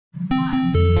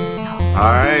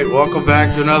Alright, welcome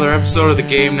back to another episode of the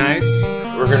Game Nights.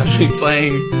 We're going to be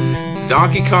playing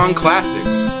Donkey Kong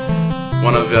Classics,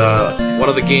 one of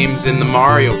the games in the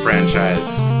Mario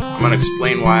franchise. I'm going to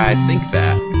explain why I think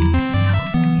that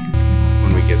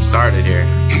when we get started here.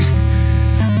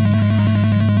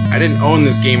 I didn't own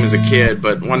this game as a kid,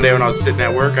 but one day when I was sitting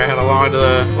at work, I had a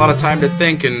lot of time to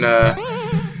think, and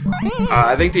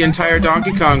I think the entire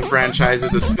Donkey Kong franchise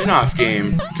is a spin-off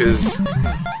game, because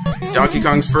Donkey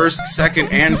Kong's first, second,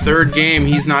 and third game,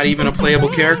 he's not even a playable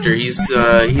character. He's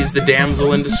the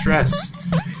damsel in distress.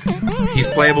 He's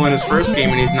playable in his first game,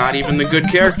 and he's not even the good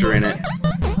character in it.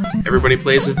 Everybody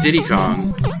plays as Diddy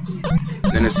Kong.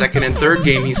 Then his second and third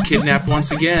game, he's kidnapped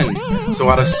once again. So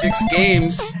out of 6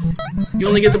 games, you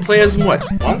only get to play as him, what,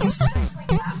 once?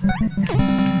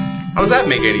 How does that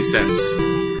make any sense?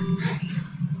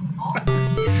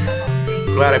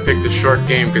 Glad I picked a short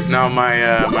game, because now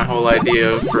my whole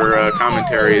idea for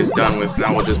commentary is done with.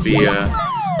 Now we'll just be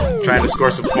trying to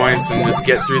score some points and just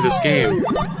get through this game.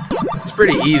 It's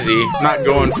pretty easy. Not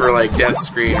going for like death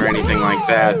screen or anything like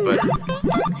that, but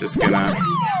just gonna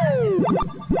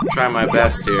try my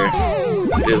best here.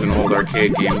 It is an old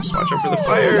arcade game, so watch out for the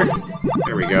fire.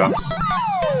 There we go.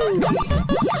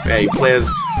 Yeah, you play as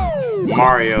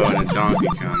Mario in a Donkey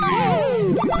Kong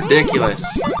game. Ridiculous.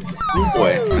 Oh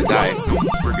boy, I died.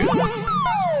 We're good.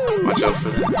 Watch out for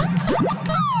that.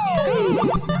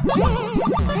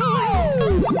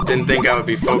 Didn't think I would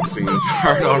be focusing this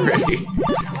hard already.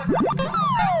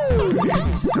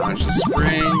 Dodge the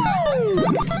spring.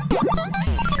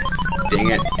 Dang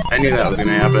it. I knew that was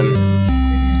gonna happen.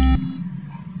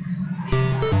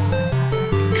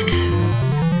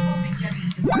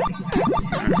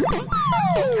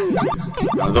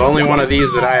 The only one of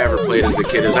these that I ever played as a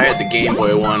kid is I had the Game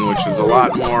Boy one, which was a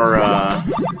lot more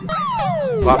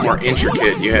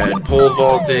intricate. You had pole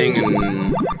vaulting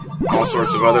and all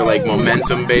sorts of other like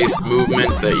momentum-based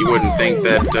movement that you wouldn't think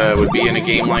that would be in a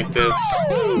game like this.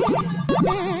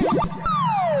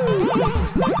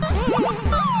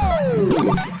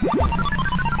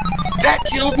 That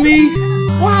killed me.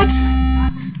 What?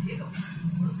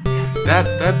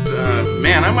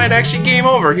 Man, I might actually game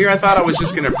over. Here I thought I was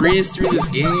just gonna breeze through this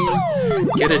game,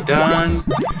 get it done,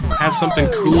 have something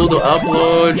cool to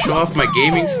upload, show off my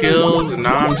gaming skills, and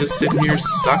now I'm just sitting here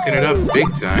sucking it up big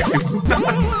time.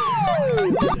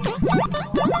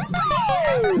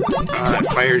 That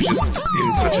fire's just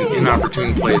in such an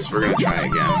inopportune place. We're gonna try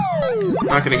again.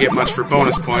 Not gonna get much for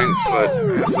bonus points, but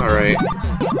that's alright.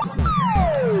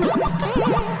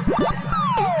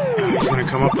 He's gonna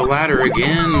come up the ladder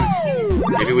again.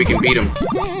 Maybe we can beat him.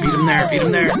 Beat him there, beat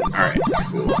him there. Alright,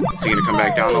 cool. Is he gonna come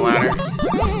back down the ladder?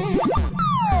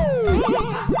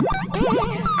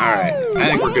 Alright, I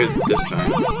think we're good this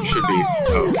time. Should be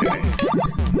okay.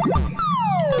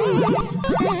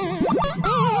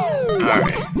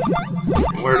 Alright.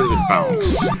 Where does it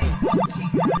bounce?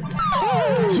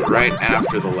 So right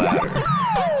after the ladder.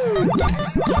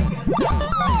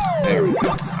 There we go.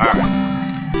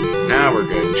 Alright. Now we're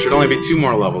good. Should only be 2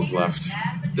 more levels left.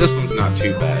 This one's not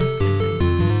too bad.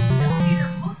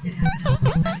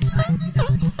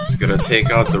 Just gotta take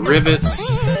out the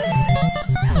rivets.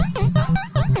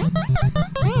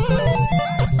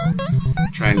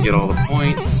 Try and get all the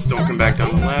points. Don't come back down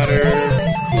the ladder.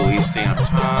 Cool, you stay up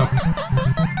top.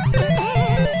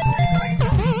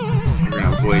 We're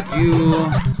gonna avoid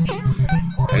you.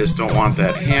 I just don't want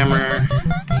that hammer.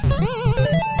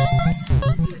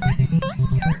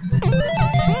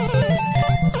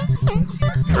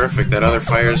 Perfect, that other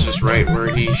fire is just right where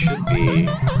he should be.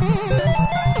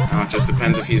 Now it just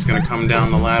depends if he's gonna come down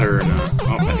the ladder or not.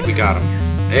 Oh, I think we got him.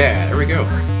 Yeah, there we go.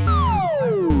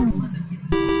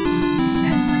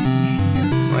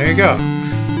 Well, there you go.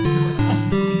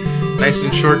 Nice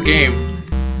and short game.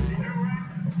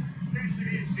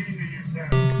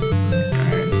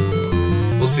 Alright.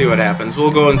 We'll see what happens.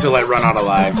 We'll go until I run out of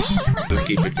lives. Just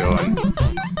keep it going.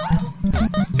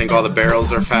 I think all the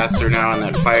barrels are faster now, and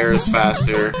that fire is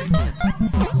faster.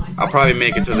 I'll probably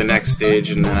make it to the next stage,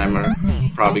 and then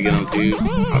I'm probably gonna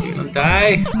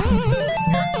die.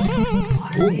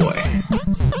 Oh boy.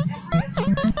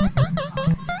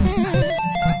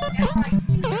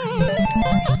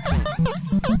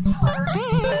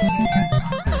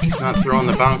 He's not throwing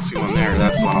the bouncy one there.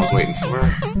 That's the one I was waiting for.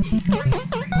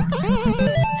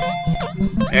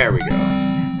 There we go.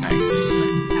 Nice.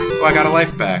 Oh, I got a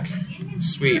life back.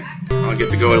 Sweet. I'll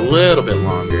get to go a little bit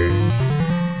longer.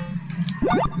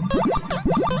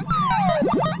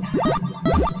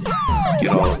 Get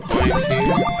all the points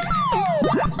here.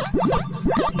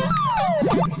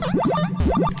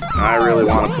 I really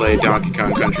want to play Donkey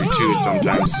Kong Country 2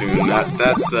 sometime soon.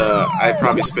 I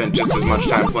probably spent just as much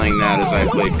time playing that as I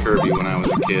played Kirby when I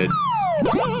was a kid.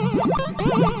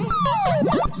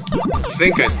 I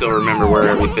think I still remember where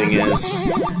everything is.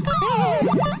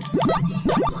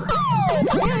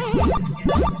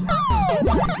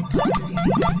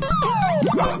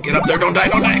 Oh, get up there, don't die,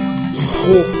 don't die!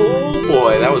 Oh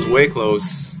boy, that was way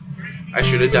close. I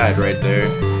should have died right there.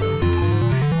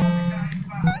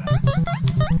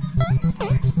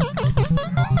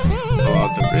 Pull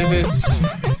out the rivets.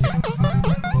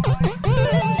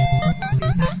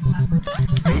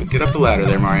 Get up the ladder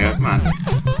there, Mario, come on.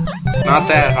 It's not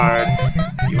that hard.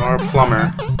 You are a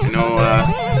plumber. I know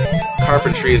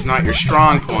carpentry is not your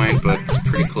strong point, but it's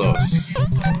pretty close.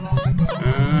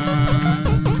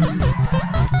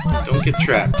 Don't get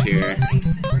trapped here.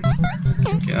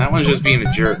 Okay, that one's just being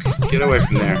a jerk. Get away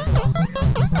from there.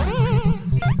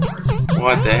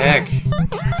 What the heck?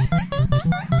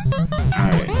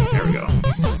 Alright, there we go.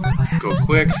 Let's go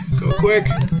quick, go quick.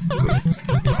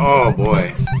 Oh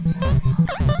boy.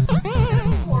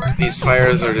 These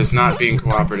fires are just not being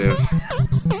cooperative.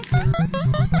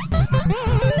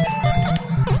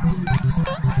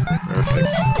 Perfect.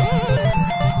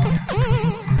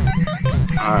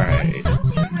 Alright.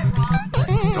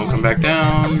 Don't come back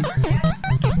down.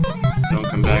 Don't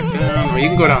come back down. Well, you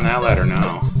can go down that ladder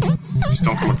now. Just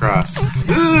don't come across.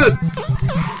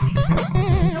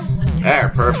 There,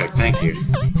 perfect. Thank you.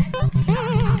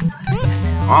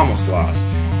 Almost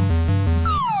lost.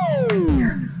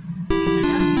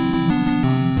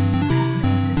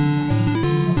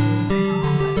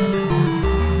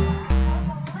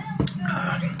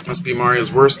 Must be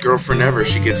Mario's worst girlfriend ever.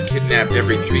 She gets kidnapped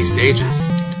every 3 stages.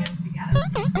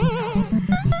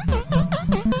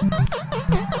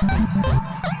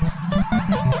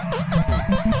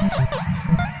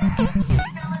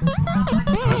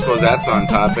 I suppose that's on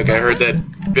topic. I heard that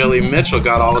Billy Mitchell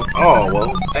got all of... Oh,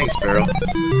 well, thanks, Barrel.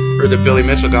 Heard that Billy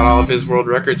Mitchell got all of his world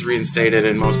records reinstated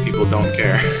and most people don't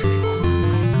care.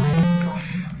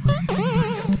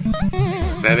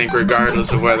 So I think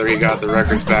regardless of whether he got the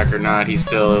records back or not, he's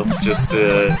still just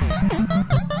an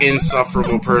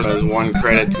insufferable person. Has one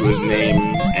credit to his name,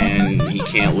 and he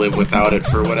can't live without it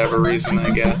for whatever reason, I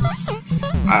guess.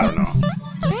 I don't know.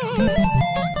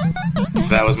 If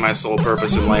that was my sole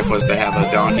purpose in life was to have a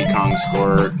Donkey Kong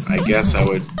score, I guess I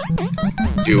would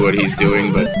do what he's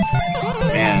doing, but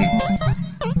man.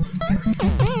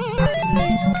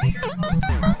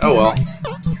 Oh well.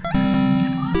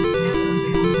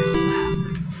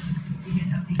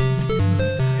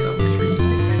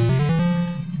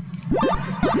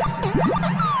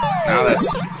 Now that's...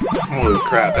 Holy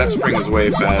crap, that spring is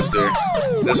way faster.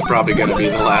 This is probably going to be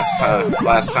the last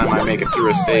time I make it through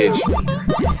a stage.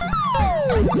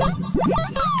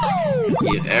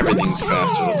 Yeah, everything's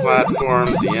faster. The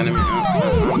platforms, the enemy...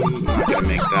 I'm not going to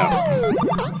make that one.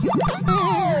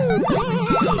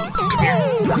 Come here.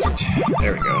 Perfect.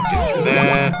 There we go. Get through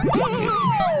that.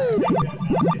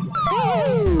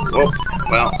 Whoa.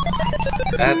 Well,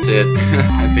 that's it.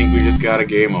 I think we just got a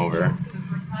game over.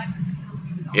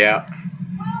 Yeah.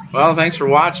 Well, thanks for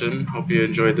watching. Hope you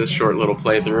enjoyed this short little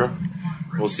playthrough.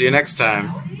 We'll see you next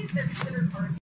time.